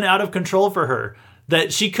spun out of control for her.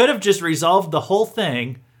 That she could have just resolved the whole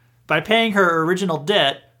thing by paying her original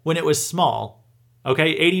debt when it was small.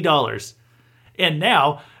 $80. And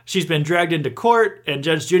now she's been dragged into court and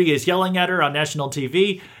Judge Judy is yelling at her on national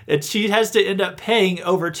TV. And she has to end up paying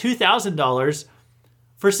over $2,000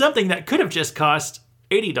 for something that could have just cost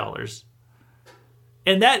 $80.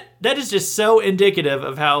 And that is just so indicative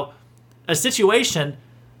of how a situation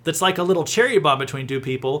that's like a little cherry bomb between two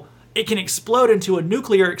people, it can explode into a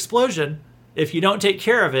nuclear explosion if you don't take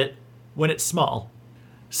care of it when it's small.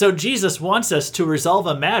 So Jesus wants us to resolve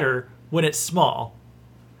a matter when it's small.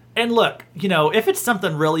 And look, if it's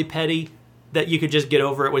something really petty that you could just get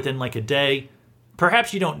over it within like a day,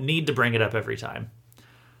 perhaps you don't need to bring it up every time.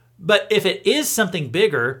 But if it is something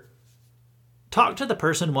bigger, talk to the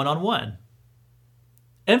person one-on-one.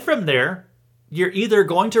 And from there, you're either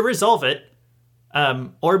going to resolve it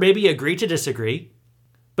or maybe agree to disagree.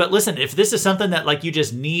 But listen, if this is something that like you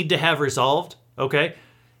just need to have resolved,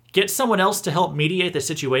 get someone else to help mediate the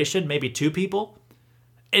situation, maybe two people.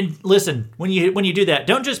 And listen, when you do that,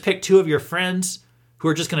 don't just pick two of your friends who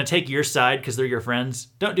are just going to take your side because they're your friends.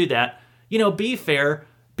 Don't do that. Be fair.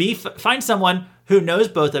 Find someone who knows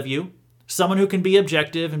both of you, someone who can be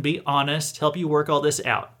objective and be honest, help you work all this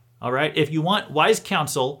out. All right? If you want wise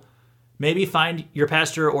counsel, maybe find your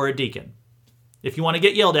pastor or a deacon. If you want to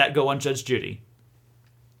get yelled at, go on Judge Judy.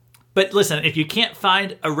 But listen, if you can't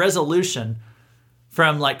find a resolution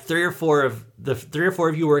from like three or four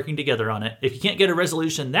of you working together on it, if you can't get a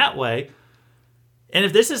resolution that way, and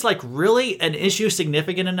if this is like really an issue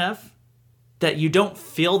significant enough that you don't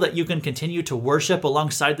feel that you can continue to worship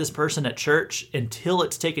alongside this person at church until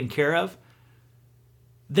it's taken care of,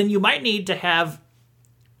 then you might need to have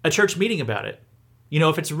a church meeting about it.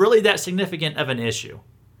 If it's really that significant of an issue.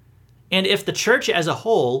 And if the church as a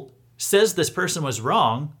whole says this person was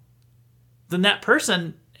wrong, then that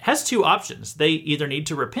person has two options. They either need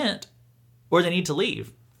to repent or they need to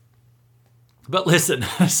leave. But listen,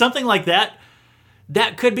 something like that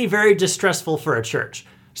could be very distressful for a church.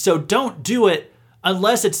 So don't do it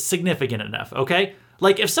unless it's significant enough, okay?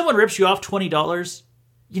 Like if someone rips you off $20,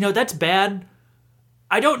 that's bad.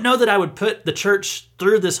 I don't know that I would put the church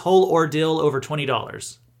through this whole ordeal over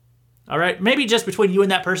 $20. All right? Maybe just between you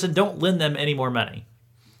and that person, don't lend them any more money.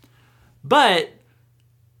 But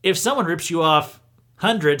if someone rips you off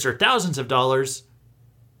hundreds or thousands of dollars,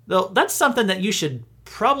 well, that's something that you should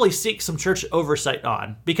probably seek some church oversight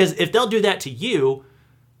on. Because if they'll do that to you,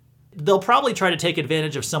 they'll probably try to take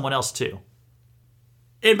advantage of someone else too.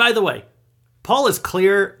 And by the way, Paul is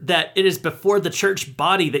clear that it is before the church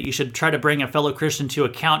body that you should try to bring a fellow Christian to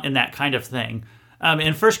account in that kind of thing.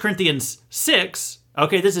 In 1 Corinthians 6,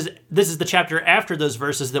 this is the chapter after those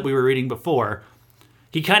verses that we were reading before.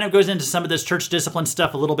 He kind of goes into some of this church discipline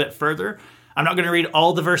stuff a little bit further. I'm not going to read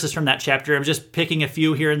all the verses from that chapter. I'm just picking a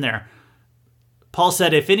few here and there. Paul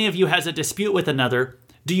said, "If any of you has a dispute with another,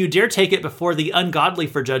 do you dare take it before the ungodly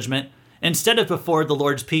for judgment instead of before the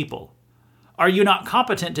Lord's people? Are you not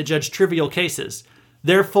competent to judge trivial cases?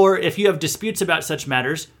 Therefore, if you have disputes about such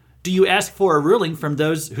matters, do you ask for a ruling from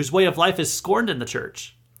those whose way of life is scorned in the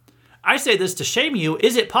church? I say this to shame you.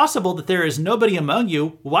 Is it possible that there is nobody among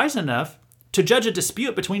you wise enough to judge a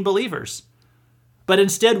dispute between believers? But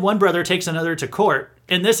instead, one brother takes another to court,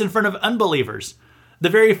 and this in front of unbelievers. The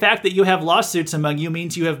very fact that you have lawsuits among you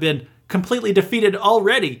means you have been completely defeated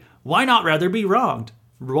already. Why not rather be wronged?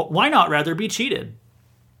 Why not rather be cheated?"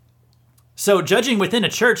 So judging within a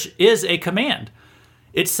church is a command.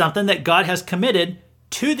 It's something that God has committed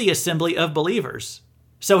to the assembly of believers.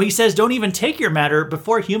 So he says, don't even take your matter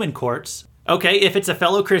before human courts. Okay, if it's a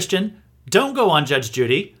fellow Christian, don't go on Judge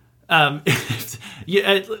Judy.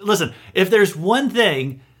 Listen, if there's one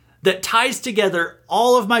thing that ties together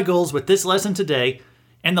all of my goals with this lesson today,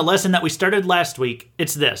 And the lesson that we started last week,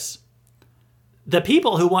 it's this. The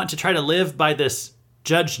people who want to try to live by this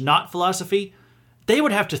judge not philosophy, they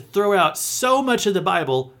would have to throw out so much of the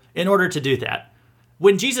Bible in order to do that.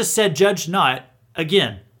 When Jesus said judge not,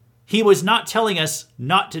 again, he was not telling us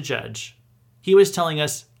not to judge. He was telling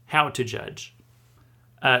us how to judge.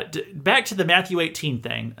 Back to the Matthew 18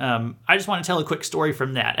 thing, I just want to tell a quick story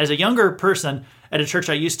from that. As a younger person at a church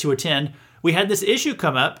I used to attend, we had this issue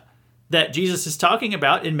come up that Jesus is talking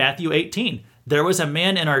about in Matthew 18. There was a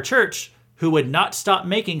man in our church who would not stop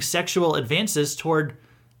making sexual advances toward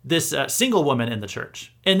this single woman in the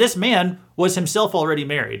church. And this man was himself already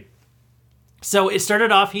married. So it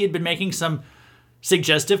started off, he had been making some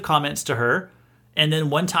suggestive comments to her. And then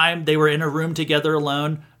one time they were in a room together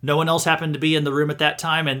alone. No one else happened to be in the room at that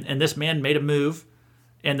time. And this man made a move.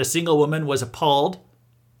 And the single woman was appalled.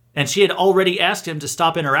 And she had already asked him to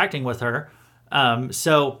stop interacting with her.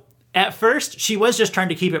 So at first, she was just trying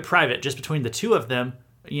to keep it private, just between the two of them.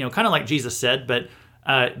 You know, kind of like Jesus said.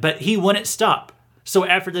 But he wouldn't stop. So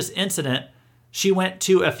after this incident, she went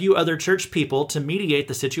to a few other church people to mediate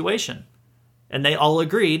the situation. And they all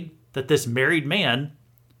agreed that this married man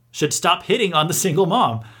should stop hitting on the single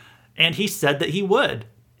mom. And he said that he would.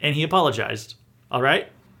 And he apologized. All right?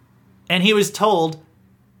 And he was told,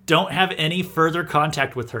 don't have any further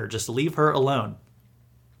contact with her. Just leave her alone.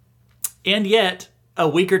 And yet, a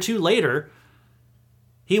week or two later,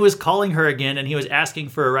 he was calling her again and he was asking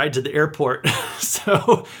for a ride to the airport.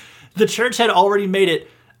 So the church had already made it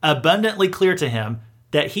abundantly clear to him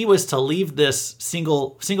that he was to leave this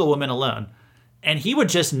single woman alone. And he would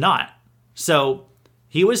just not. So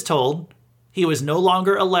he was told he was no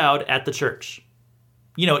longer allowed at the church.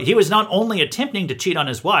 You know, he was not only attempting to cheat on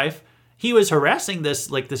his wife, he was harassing this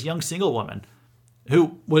young single woman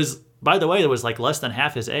who was, by the way, was like less than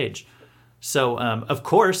half his age. So, of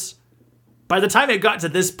course, by the time it got to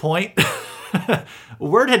this point,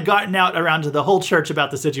 word had gotten out around to the whole church about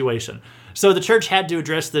the situation. So the church had to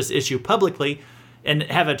address this issue publicly and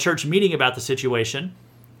have a church meeting about the situation.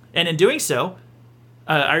 And in doing so,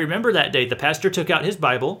 I remember that day, the pastor took out his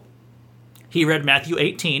Bible. He read Matthew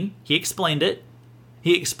 18. He explained it.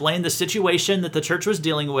 He explained the situation that the church was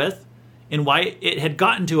dealing with and why it had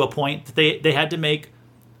gotten to a point that they had to make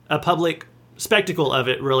a public spectacle of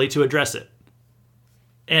it, really, to address it.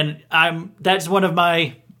 And that's one of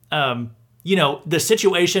my, the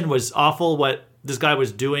situation was awful, what this guy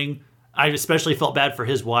was doing. I especially felt bad for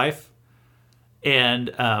his wife. And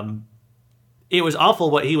it was awful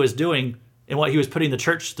what he was doing and what he was putting the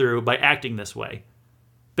church through by acting this way.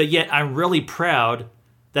 But yet I'm really proud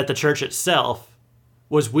that the church itself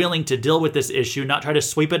was willing to deal with this issue, not try to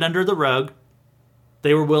sweep it under the rug.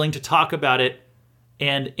 They were willing to talk about it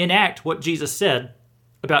and enact what Jesus said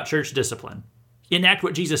about church discipline. Enact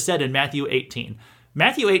what Jesus said in Matthew 18.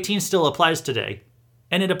 Matthew 18 still applies today,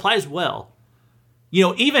 and it applies well. You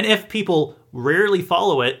know, even if people rarely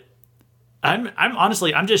follow it, I'm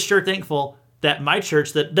honestly just sure thankful that my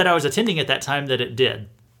church that I was attending at that time, that it did.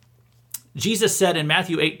 Jesus said in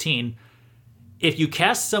Matthew 18, if you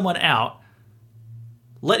cast someone out,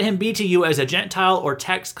 let him be to you as a Gentile or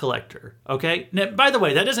tax collector, okay? Now, by the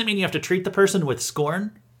way, that doesn't mean you have to treat the person with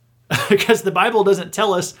scorn, because the Bible doesn't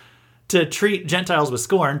tell us to treat Gentiles with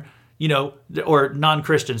scorn, or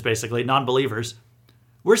non-Christians, basically, non-believers.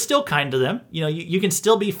 We're still kind to them. You can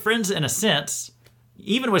still be friends in a sense,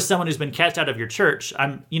 even with someone who's been cast out of your church.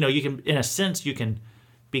 You can, in a sense, you can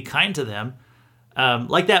be kind to them.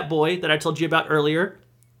 Like that boy that I told you about earlier,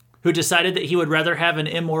 who decided that he would rather have an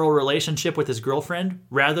immoral relationship with his girlfriend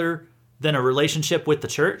rather than a relationship with the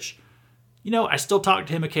church. I still talk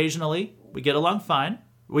to him occasionally. We get along fine.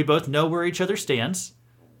 We both know where each other stands.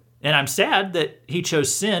 And I'm sad that he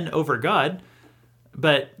chose sin over God,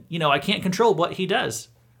 but, I can't control what he does.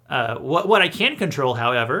 What I can control,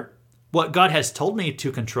 however, what God has told me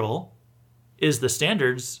to control, is the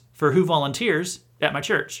standards for who volunteers at my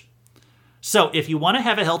church. So if you want to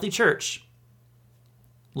have a healthy church,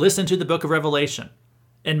 listen to the book of Revelation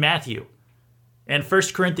and Matthew and 1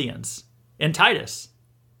 Corinthians and Titus.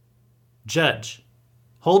 Judge.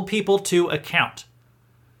 Hold people to account.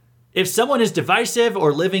 If someone is divisive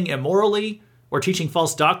or living immorally or teaching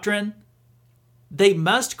false doctrine, they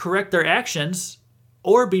must correct their actions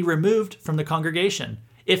or be removed from the congregation.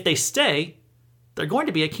 If they stay, they're going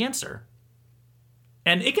to be a cancer.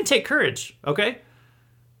 And it can take courage, okay?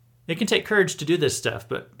 It can take courage to do this stuff,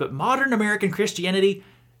 but modern American Christianity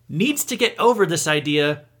needs to get over this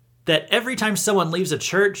idea that every time someone leaves a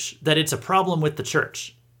church, that it's a problem with the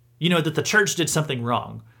church. That the church did something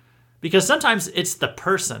wrong. Because sometimes it's the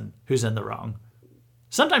person who's in the wrong.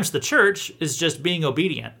 Sometimes the church is just being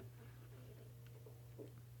obedient.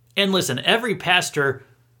 And listen, every pastor,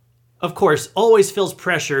 of course, always feels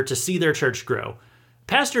pressure to see their church grow.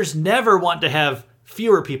 Pastors never want to have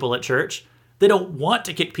fewer people at church. They don't want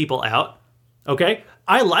to kick people out. Okay?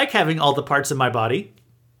 I like having all the parts of my body.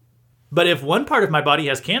 But if one part of my body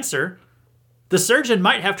has cancer, the surgeon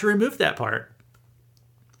might have to remove that part.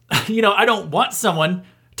 I don't want someone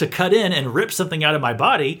to cut in and rip something out of my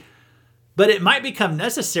body, but it might become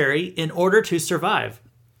necessary in order to survive.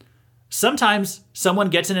 Sometimes someone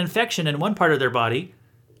gets an infection in one part of their body,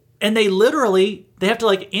 and they have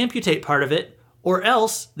to amputate part of it, or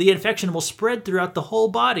else the infection will spread throughout the whole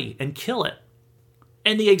body and kill it.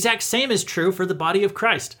 And the exact same is true for the body of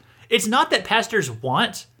Christ. It's not that pastors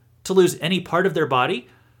want to lose any part of their body,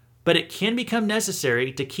 but it can become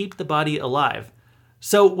necessary to keep the body alive.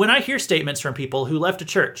 So when I hear statements from people who left a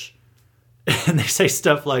church, and they say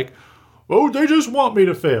stuff like, "Oh, they just want me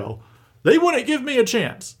to fail. They wouldn't give me a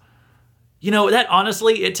chance." That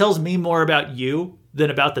honestly, it tells me more about you than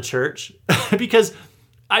about the church, because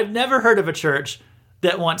I've never heard of a church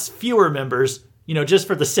that wants fewer members, just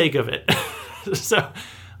for the sake of it. So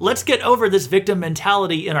let's get over this victim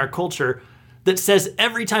mentality in our culture that says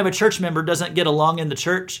every time a church member doesn't get along in the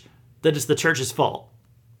church, that it's the church's fault.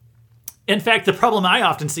 In fact, the problem I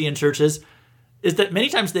often see in churches is that many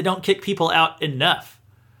times they don't kick people out enough,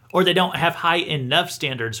 or they don't have high enough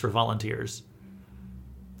standards for volunteers.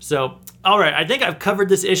 So, all right, I think I've covered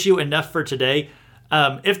this issue enough for today.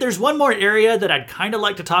 If there's one more area that I'd kind of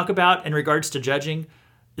like to talk about in regards to judging,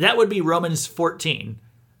 that would be Romans 14.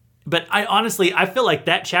 But I feel like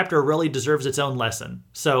that chapter really deserves its own lesson.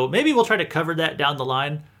 So maybe we'll try to cover that down the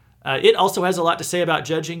line. It also has a lot to say about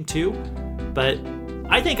judging too, but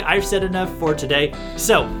I think I've said enough for today.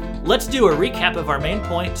 So let's do a recap of our main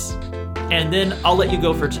points, and then I'll let you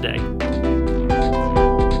go for today.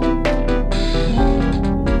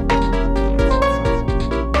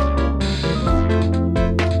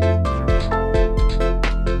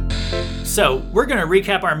 So we're going to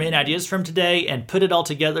recap our main ideas from today and put it all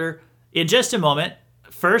together in just a moment.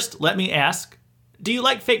 First, let me ask, do you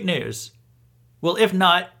like fake news? Well, if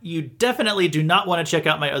not, you definitely do not want to check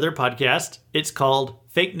out my other podcast. It's called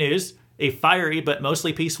Fake News, a fiery but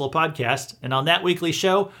mostly peaceful podcast. And on that weekly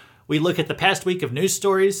show, we look at the past week of news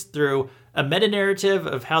stories through a meta-narrative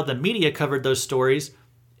of how the media covered those stories.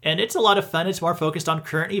 And it's a lot of fun. It's more focused on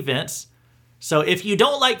current events. So if you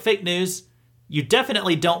don't like fake news, you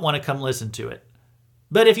definitely don't want to come listen to it.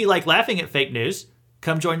 But if you like laughing at fake news,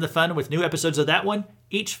 come join the fun with new episodes of that one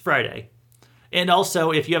each Friday. And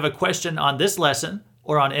also, if you have a question on this lesson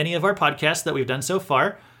or on any of our podcasts that we've done so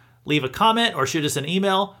far, leave a comment or shoot us an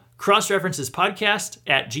email,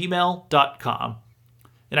 crossreferencespodcast@gmail.com.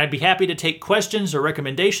 And I'd be happy to take questions or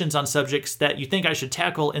recommendations on subjects that you think I should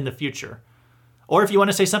tackle in the future. Or if you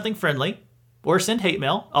want to say something friendly or send hate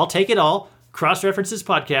mail, I'll take it all,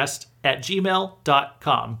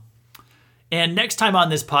 crossreferencespodcast@gmail.com. And next time on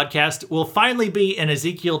this podcast, we'll finally be in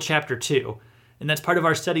Ezekiel chapter 2. And that's part of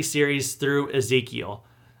our study series through Ezekiel.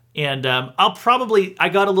 And I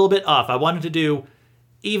got a little bit off. I wanted to do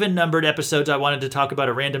even-numbered episodes. I wanted to talk about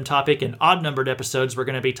a random topic, and odd-numbered episodes, we're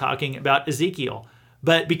going to be talking about Ezekiel.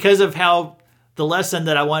 But because of how the lesson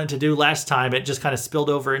that I wanted to do last time, it just kind of spilled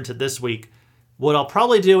over into this week. What I'll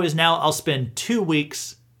probably do is now I'll spend 2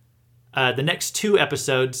 weeks, the next 2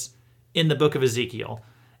 episodes in the book of Ezekiel.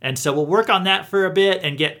 And so we'll work on that for a bit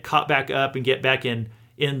and get caught back up and get back in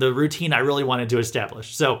the routine I really wanted to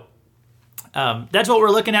establish. So that's what we're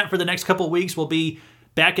looking at for the next couple weeks. We'll be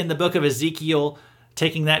back in the book of Ezekiel,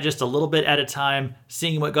 taking that just a little bit at a time,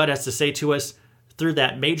 seeing what God has to say to us through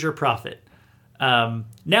that major prophet.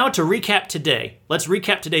 Now to recap today. Let's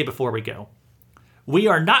recap today before we go. We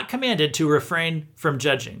are not commanded to refrain from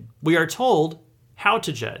judging. We are told how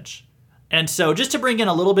to judge. And so just to bring in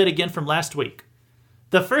a little bit again from last week,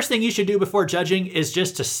 the first thing you should do before judging is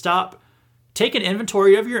just to stop, take an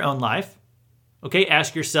inventory of your own life. Okay,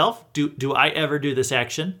 ask yourself, do I ever do this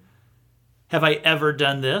action? Have I ever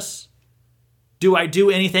done this? Do I do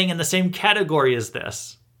anything in the same category as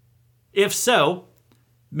this? If so,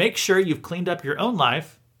 make sure you've cleaned up your own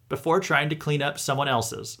life before trying to clean up someone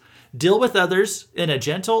else's. Deal with others in a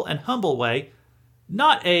gentle and humble way,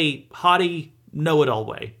 not a haughty, know-it-all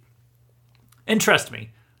way. And trust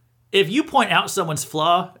me, if you point out someone's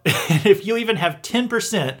flaw, and if you even have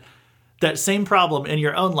 10% that same problem in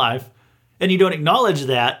your own life, and you don't acknowledge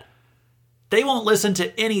that, they won't listen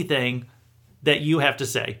to anything that you have to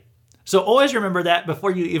say. So always remember that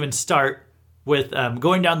before you even start with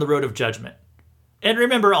going down the road of judgment. And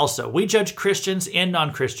remember also, we judge Christians and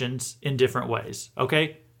non-Christians in different ways,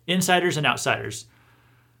 okay? Insiders and outsiders.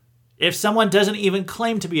 If someone doesn't even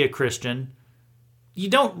claim to be a Christian, you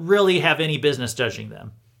don't really have any business judging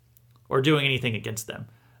them or doing anything against them.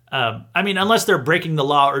 Unless they're breaking the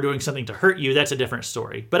law or doing something to hurt you, that's a different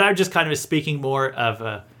story. But I'm just kind of speaking more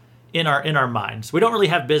of in our minds. We don't really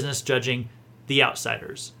have business judging the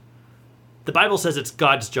outsiders. The Bible says it's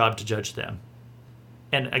God's job to judge them.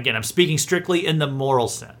 And again, I'm speaking strictly in the moral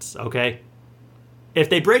sense, okay? If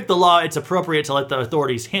they break the law, it's appropriate to let the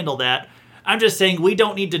authorities handle that. I'm just saying we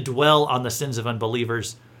don't need to dwell on the sins of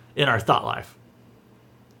unbelievers in our thought life.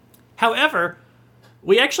 However,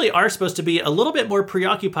 we actually are supposed to be a little bit more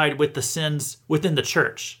preoccupied with the sins within the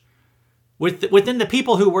church, within the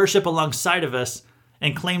people who worship alongside of us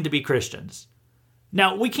and claim to be Christians.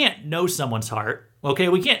 Now, we can't know someone's heart, okay?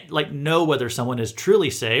 We can't know whether someone is truly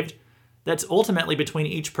saved. That's ultimately between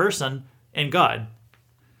each person and God.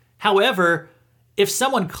 However, if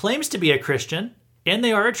someone claims to be a Christian and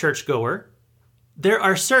they are a churchgoer, there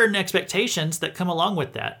are certain expectations that come along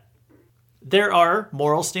with that. There are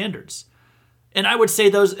moral standards. And I would say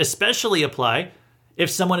those especially apply if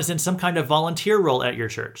someone is in some kind of volunteer role at your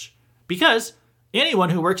church. Because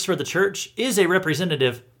anyone who works for the church is a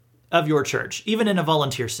representative of your church, even in a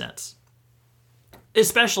volunteer sense.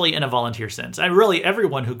 Especially in a volunteer sense.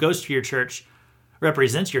 Everyone who goes to your church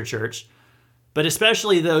represents your church, but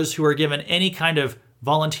especially those who are given any kind of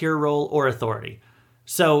volunteer role or authority.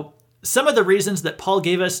 So some of the reasons that Paul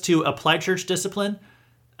gave us to apply church discipline,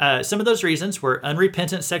 some of those reasons were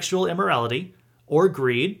unrepentant sexual immorality, or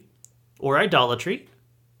greed, or idolatry,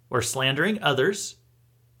 or slandering others,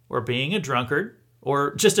 or being a drunkard,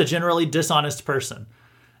 or just a generally dishonest person.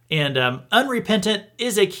 And unrepentant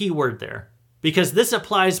is a key word there, because this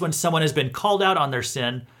applies when someone has been called out on their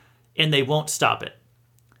sin and they won't stop it.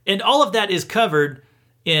 And all of that is covered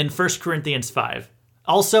in 1 Corinthians 5.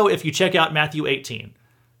 Also, if you check out Matthew 18,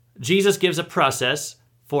 Jesus gives a process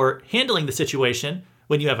for handling the situation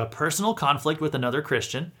when you have a personal conflict with another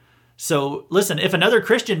Christian. So listen, if another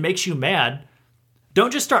Christian makes you mad,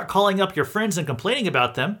 don't just start calling up your friends and complaining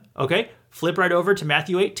about them, okay? Flip right over to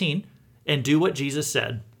Matthew 18 and do what Jesus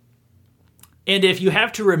said. And if you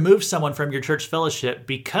have to remove someone from your church fellowship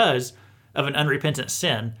because of an unrepentant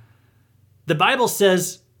sin, the Bible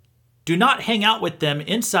says do not hang out with them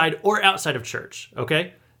inside or outside of church,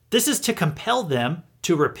 okay? This is to compel them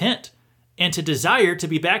to repent and to desire to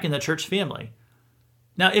be back in the church family.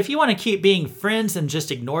 Now, if you want to keep being friends and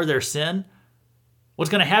just ignore their sin, what's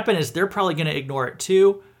going to happen is they're probably going to ignore it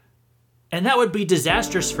too, and that would be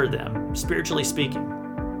disastrous for them, spiritually speaking.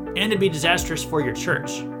 And it'd be disastrous for your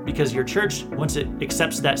church, because your church, once it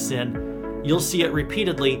accepts that sin, you'll see it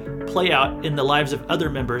repeatedly play out in the lives of other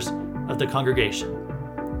members of the congregation.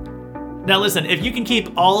 Now listen, if you can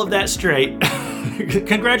keep all of that straight,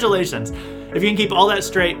 congratulations. If you can keep all that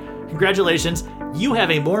straight, congratulations. You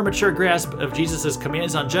have a more mature grasp of Jesus'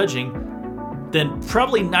 commands on judging than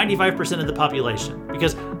probably 95% of the population.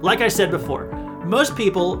 Because like I said before, most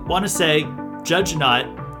people want to say, judge not,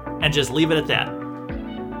 and just leave it at that.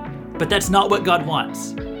 But that's not what God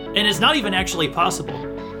wants. And it's not even actually possible.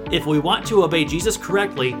 If we want to obey Jesus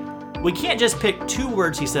correctly, we can't just pick 2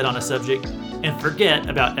 words he said on a subject and forget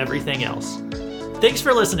about everything else. Thanks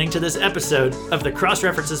for listening to this episode of the Cross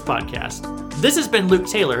References Podcast. This has been Luke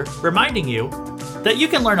Taylor reminding you that you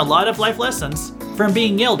can learn a lot of life lessons from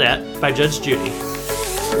being yelled at by Judge Judy.